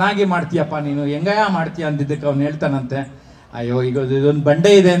ಎಷ್ಟು ಚೆನ್ನಾಗಿ ಮಾಡ್ತೀಯಪ್ಪ ನೀನು, ಹೆಂಗಯ್ಯ ಮಾಡ್ತೀಯ ಅಂದಿದ್ದಕ್ಕೆ ಅವ್ನು ಹೇಳ್ತಾನಂತೆ, ಅಯ್ಯೋ ಈಗ ಇದೊಂದು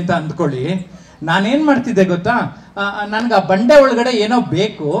ಬಂಡೆ ಇದೆ ಅಂತ ಅಂದ್ಕೊಳ್ಳಿ, ನಾನೇನ್ ಮಾಡ್ತಿದ್ದೆ ಗೊತ್ತಾ, ನನ್ಗೆ ಆ ಬಂಡೆ ಒಳಗಡೆ ಏನೋ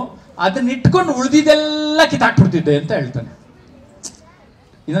ಬೇಕು, ಅದನ್ನ ಇಟ್ಕೊಂಡು ಉಳಿದಿದ್ದೆಲ್ಲ ಕಿತ್ತಾಕ್ಬಿಡ್ತಿದ್ದೆ ಅಂತ ಹೇಳ್ತಾನೆ.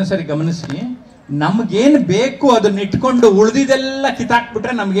 ಇನ್ನೊಂದ್ಸರಿ ಗಮನಿಸಿ, ನಮ್ಗೇನ್ ಬೇಕು ಅದನ್ನ ಇಟ್ಕೊಂಡು ಉಳಿದಿದ್ದೆಲ್ಲ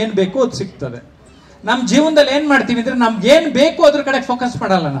ಕಿತ್ತಾಕ್ಬಿಟ್ರೆ ನಮ್ಗೇನ್ ಬೇಕು ಅದು ಸಿಗ್ತದೆ. ನಮ್ಮ ಜೀವನದಲ್ಲಿ ಏನ್ ಮಾಡ್ತೀವಿ ಅಂದ್ರೆ, ನಮ್ಗೇನ್ ಬೇಕು ಅದ್ರ ಕಡೆ ಫೋಕಸ್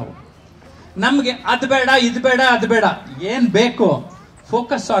ಮಾಡಲ್ಲ ನಾವು. ನಮ್ಗೆ ಅದು ಬೇಡ ಇದು ಬೇಡ ಅದು ಬೇಡ, ಏನ್ ಬೇಕು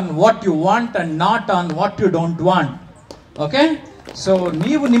focus on what you want and not on what you don't want. Okay, so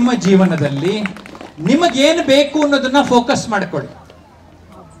ನೀವು ನಿಮ್ಮ ಜೀವನದಲ್ಲಿ ನಿಮಗೇನು ಬೇಕು ಅನ್ನೋದನ್ನ ಫೋಕಸ್ ಮಾಡ್ಕೊಳ್ಳಿ.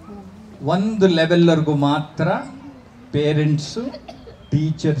 ಒಂದು ಲೆವೆಲ್ವರೆಗೂ ಮಾತ್ರ ಪೇರೆಂಟ್ಸು,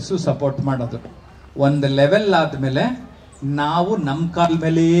 ಟೀಚರ್ಸು ಸಪೋರ್ಟ್ ಮಾಡೋದು. ಒಂದು ಲೆವೆಲ್ ಆದ್ಮೇಲೆ ನಾವು ನಮ್ಮ ಕಾಲ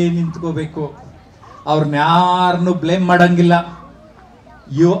ಮೇಲೆ ನಿಂತ್ಕೋಬೇಕು. ಅವ್ರನ್ನ ಯಾರನ್ನು ಬ್ಲೇಮ್ ಮಾಡಂಗಿಲ್ಲ.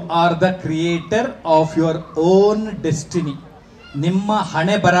 You are the creator of your own destiny. ನಿಮ್ಮ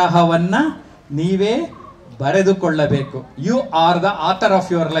ಹಣೆ ಬರಹವನ್ನ ನೀವೇ ಬರೆದುಕೊಳ್ಳಬೇಕು. You are the author of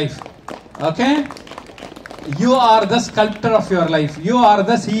your life. Okay, you are the sculptor of your life. You are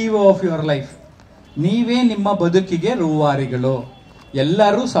the CEO of your life. ನೀವೇ ನಿಮ್ಮ ಬದುಕಿಗೆ ರೂವಾರಿಗಳು.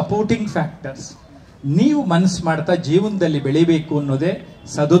 ಎಲ್ಲರೂ supporting factors. ನೀವು ಮನಸ್ಸು ಮಾಡ್ತಾ ಜೀವನದಲ್ಲಿ ಬೆಳಿಬೇಕು ಅನ್ನೋದೇ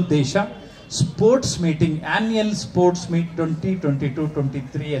ಸದುದ್ದೇಶ. Sports meeting, annual sports meet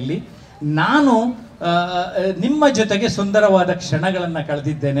 2022-23 ನಾನು ನಿಮ್ಮ ಜೊತೆಗೆ ಸುಂದರವಾದ ಕ್ಷಣಗಳನ್ನು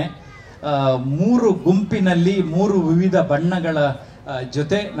ಕಳೆದಿದ್ದೇನೆ. 3 ಗುಂಪಿನಲ್ಲಿ 3 ವಿವಿಧ ಬಣ್ಣಗಳ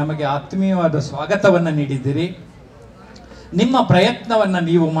ಜೊತೆ ನಮಗೆ ಆತ್ಮೀಯವಾದ ಸ್ವಾಗತವನ್ನು ನೀಡಿದ್ದೀರಿ. ನಿಮ್ಮ ಪ್ರಯತ್ನವನ್ನ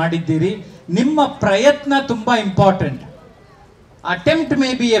ನೀವು ಮಾಡಿದ್ದೀರಿ. ನಿಮ್ಮ ಪ್ರಯತ್ನ ತುಂಬಾ important. Attempt may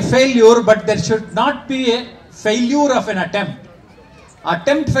be A failure, but there should not be A failure of N attempt.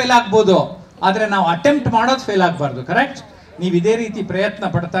 Attempt fail ಆಗ್ಬೋದು, ಆದ್ರೆ ನಾವು ಅಟೆಂಪ್ಟ್ ಮಾಡೋದು ಫೇಲ್ ಆಗಬಾರ್ದು. ಕರೆಕ್ಟ್? ನೀವು ಇದೇ ರೀತಿ ಪ್ರಯತ್ನ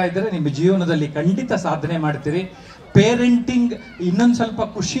ಪಡ್ತಾ ಇದ್ರೆ ನಿಮ್ಮ ಜೀವನದಲ್ಲಿ ಖಂಡಿತ ಸಾಧನೆ ಮಾಡ್ತೀರಿ. ಪೇರೆಂಟಿಂಗ್ ಇನ್ನೊಂದು ಸ್ವಲ್ಪ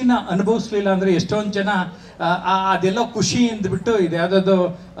ಖುಷಿನ ಅನುಭವಿಸ್ಲಿಲ್ಲ ಅಂದ್ರೆ ಎಷ್ಟೊಂದು ಜನ ಅದೆಲ್ಲೋ ಖುಷಿ ಅಂದ್ಬಿಟ್ಟು ಇದು ಯಾವ್ದಾದ್ರು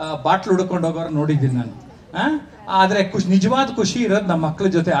ಬಾಟ್ಲು ಹುಡ್ಕೊಂಡು ಹೋಗೋರು ನೋಡಿದ್ದೀನಿ ನಾನು. ಆದ್ರೆ ನಿಜವಾದ ಖುಷಿ ಇರೋದು ನಮ್ಮ ಮಕ್ಕಳ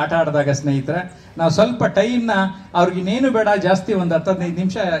ಜೊತೆ ಆಟ ಆಡಿದಾಗ. ಸ್ನೇಹಿತರೆ, ನಾವು ಸ್ವಲ್ಪ ಟೈಮ್ನ ಅವ್ರಿಗೆ ಇನ್ನೇನು ಬೇಡ, ಜಾಸ್ತಿ ಒಂದು 10-15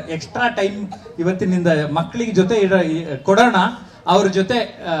 ನಿಮಿಷ ಎಕ್ಸ್ಟ್ರಾ ಟೈಮ್ ಇವತ್ತಿನಿಂದ ಮಕ್ಕಳಿಗೆ ಜೊತೆ ಕೊಡೋಣ, ಅವ್ರ ಜೊತೆ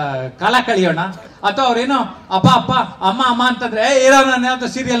ಕಾಲ ಕಳಿಯೋಣ. ಅಥವಾ ಅವ್ರೇನೋ ಅಪ್ಪ ಅಪ್ಪ ಅಮ್ಮ ಅಮ್ಮ ಅಂತಂದ್ರೆ ಏನೋ ನಾನು ಯಾವ್ದು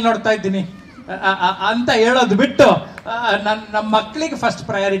ಸೀರಿಯಲ್ ನೋಡ್ತಾ ಇದ್ದೀನಿ ಅಂತ ಹೇಳೋದು ಬಿಟ್ಟು ನಮ್ಮ ಮಕ್ಕಳಿಗೆ ಫಸ್ಟ್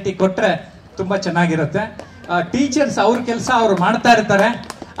ಪ್ರಯಾರಿಟಿ ಕೊಟ್ರೆ ತುಂಬಾ ಚೆನ್ನಾಗಿರುತ್ತೆ. ಟೀಚರ್ಸ್ ಅವ್ರ ಕೆಲಸ ಅವ್ರು ಮಾಡ್ತಾ ಇರ್ತಾರೆ.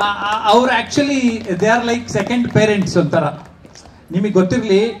 ಅವ್ರು actually they are like second parents ಒಂಥರ. ನಿಮಗೆ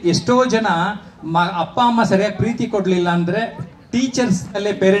ಗೊತ್ತಿರ್ಲಿ, ಎಷ್ಟೋ ಜನ ಅಪ್ಪ ಅಮ್ಮ ಸರಿಯಾಗಿ ಪ್ರೀತಿ ಕೊಡ್ಲಿಲ್ಲ ಅಂದ್ರೆ ಟೀಚರ್ಸ್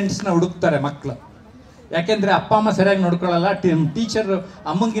ಅಲ್ಲೇ ಪೇರೆಂಟ್ಸ್ ನ ಹುಡುಕ್ತಾರೆ ಮಕ್ಕಳು. ಯಾಕೆಂದ್ರೆ ಅಪ್ಪ ಅಮ್ಮ ಸರಿಯಾಗಿ ನೋಡ್ಕೊಳ್ಳಲ್ಲ, ಟೀಚರ್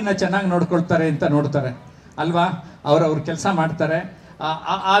ಅಮ್ಮಂಗಿನ್ನ ಚೆನ್ನಾಗಿ ನೋಡ್ಕೊಳ್ತಾರೆ ಅಂತ ನೋಡ್ತಾರೆ ಅಲ್ವಾ. ಅವ್ರ ಕೆಲಸ ಮಾಡ್ತಾರೆ.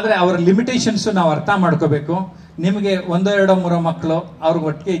 ಆದ್ರೆ ಅವರ ಲಿಮಿಟೇಷನ್ಸ್ ನಾವು ಅರ್ಥ ಮಾಡ್ಕೋಬೇಕು. ನಿಮಗೆ 1-2-3 ಮಕ್ಕಳು, ಅವ್ರಿಗೆ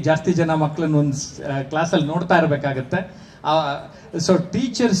ಒಟ್ಟಿಗೆ ಜಾಸ್ತಿ ಜನ ಮಕ್ಕಳನ್ನು ಒಂದು ಕ್ಲಾಸಲ್ಲಿ ನೋಡ್ತಾ ಇರಬೇಕಾಗತ್ತೆ. ಸೊ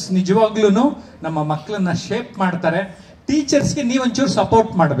ಟೀಚರ್ಸ್ ನಿಜವಾಗ್ಲೂ ನಮ್ಮ ಮಕ್ಕಳನ್ನ ಶೇಪ್ ಮಾಡ್ತಾರೆ. ಟೀಚರ್ಸ್ಗೆ ನೀವೊಂಚೂರು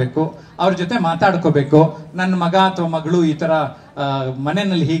ಸಪೋರ್ಟ್ ಮಾಡಬೇಕು, ಅವ್ರ ಜೊತೆ ಮಾತಾಡ್ಕೋಬೇಕು. ನನ್ನ ಮಗ ಅಥವಾ ಮಗಳು ಈ ತರ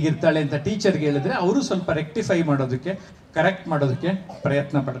ಮನೆಯಲ್ಲಿ ಹೀಗಿರ್ತಾಳೆ ಅಂತ ಟೀಚರ್ಗೆ ಹೇಳಿದ್ರೆ ಅವರು ಸ್ವಲ್ಪ ರೆಕ್ಟಿಫೈ ಮಾಡೋದಕ್ಕೆ, ಕರೆಕ್ಟ್ ಮಾಡೋದಕ್ಕೆ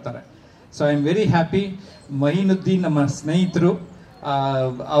ಪ್ರಯತ್ನ ಪಡ್ತಾರೆ. So I am very happy. ಮಹೀನುದ್ದೀನ್ ನಮ್ಮ ಸ್ನೇಹಿತರು,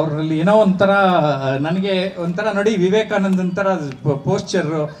 ಅವರಲ್ಲಿ ಏನೋ ಒಂಥರ ನನಗೆ ಒಂಥರ ನೋಡಿ ವಿವೇಕಾನಂದನ್ ಥರ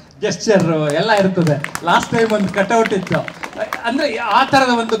ಪೋಸ್ಚರು ಗೆಸ್ಚರು ಎಲ್ಲ ಇರ್ತದೆ. ಲಾಸ್ಟ್ ಟೈಮ್ ಒಂದು ಕಟೌಟ್ ಇತ್ತು. ಅಂದರೆ ಆ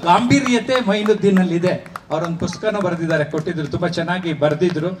ಥರದ ಒಂದು ಗಾಂಭೀರ್ಯತೆ ಮೈನುದ್ದೀನಲ್ಲಿ ಇದೆ. ಅವರೊಂದು ಪುಸ್ತಕನೂ ಬರೆದಿದ್ದಾರೆ, ಕೊಟ್ಟಿದ್ರು, ತುಂಬ ಚೆನ್ನಾಗಿ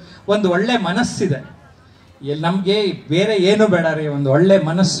ಬರೆದಿದ್ರು. ಒಂದು ಒಳ್ಳೆ ಮನಸ್ಸಿದೆ. ನಮಗೆ ಬೇರೆ ಏನು ಬೇಡ ರೀ, ಒಂದು ಒಳ್ಳೆ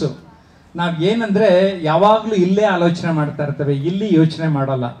ಮನಸ್ಸು. ನಾವು ಏನಂದರೆ ಯಾವಾಗಲೂ ಇಲ್ಲೇ ಆಲೋಚನೆ ಮಾಡ್ತಾ ಇರ್ತೇವೆ, ಇಲ್ಲಿ ಯೋಚನೆ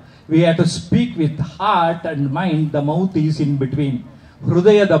ಮಾಡೋಲ್ಲ. We have to speak with heart and mind, the mouth is in between.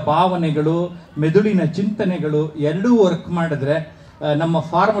 ಹೃದಯದ ಭಾವನೆಗಳು, ಮೆದುಳಿನ ಚಿಂತನೆಗಳು ಎರಡೂ ವರ್ಕ್ ಮಾಡಿದ್ರೆ ನಮ್ಮ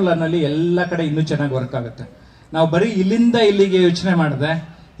ಫಾರ್ಮುಲಾನಲ್ಲಿ ಎಲ್ಲ ಕಡೆ ಇನ್ನೂ ಚೆನ್ನಾಗಿ ವರ್ಕ್ ಆಗುತ್ತೆ. ನಾವು ಬರೀ ಇಲ್ಲಿಂದ ಇಲ್ಲಿಗೆ ಯೋಚನೆ ಮಾಡಿದ್ರೆ,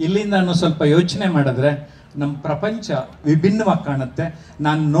 ಇಲ್ಲಿಂದ ಸ್ವಲ್ಪ ಯೋಚನೆ ಮಾಡಿದ್ರೆ ನಮ್ಮ ಪ್ರಪಂಚ ವಿಭಿನ್ನವಾಗಿ ಕಾಣುತ್ತೆ.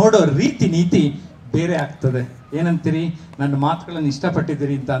 ನಾನು ನೋಡೋ ರೀತಿ ನೀತಿ ಬೇರೆ ಆಗ್ತದೆ. ಏನಂತೀರಿ? ನನ್ನ ಮಾತುಗಳನ್ನು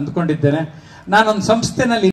ಇಷ್ಟಪಟ್ಟಿದ್ದೀರಿ ಅಂತ ಅಂದ್ಕೊಂಡಿದ್ದೇನೆ. ನಾನೊಂದು ಸಂಸ್ಥೆನಲ್ಲಿ